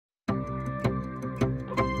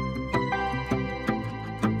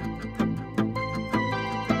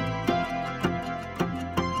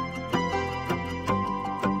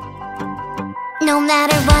No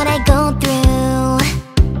matter what I go through,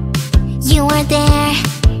 you are there.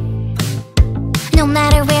 No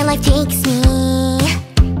matter where life takes me,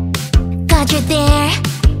 God, you're there.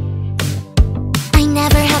 I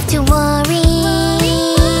never have to worry,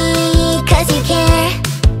 'cause you care.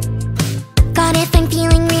 God, if I'm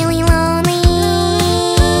feeling really lonely,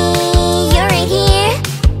 you're right here.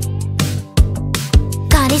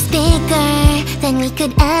 God is bigger than we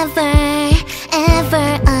could ever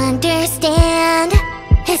understand.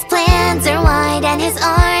 His plans are wide and His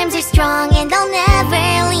arms are strong, and I'll never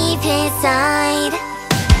leave His side.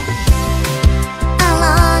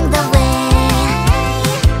 Along the way,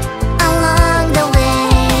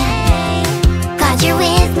 God, you're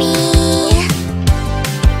with me.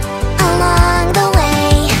 Along the way,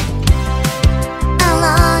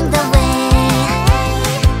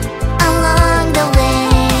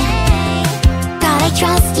 God, I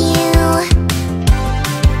trust you.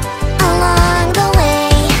 Along the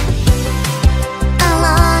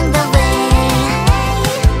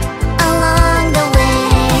way,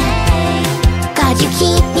 God, you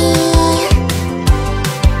keep me.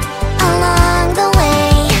 Along the way,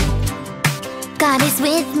 God is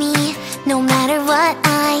with me, no matter what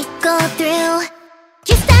I go through.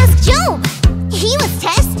 Just ask Job, he was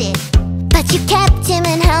tested, but you kept him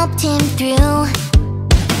and helped him through.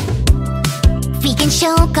 We can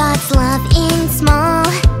show God's love in small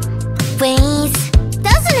ways.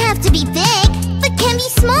 Doesn't have to be big, but can be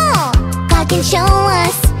small. God can show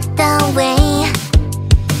us the way.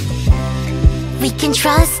 We can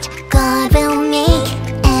trust God will make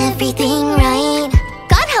everything right.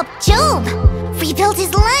 God helped Job rebuild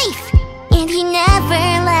his life, and He never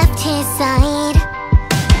left his side.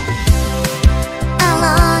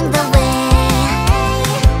 Along the way,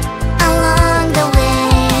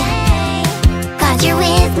 God, you're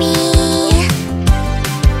with me.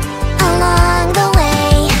 Along the way,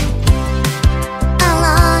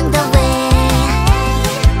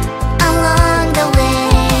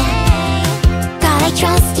 God, I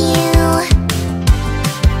trust you.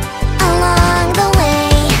 Along the way,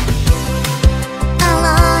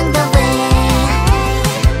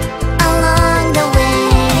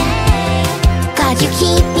 God, you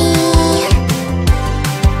keep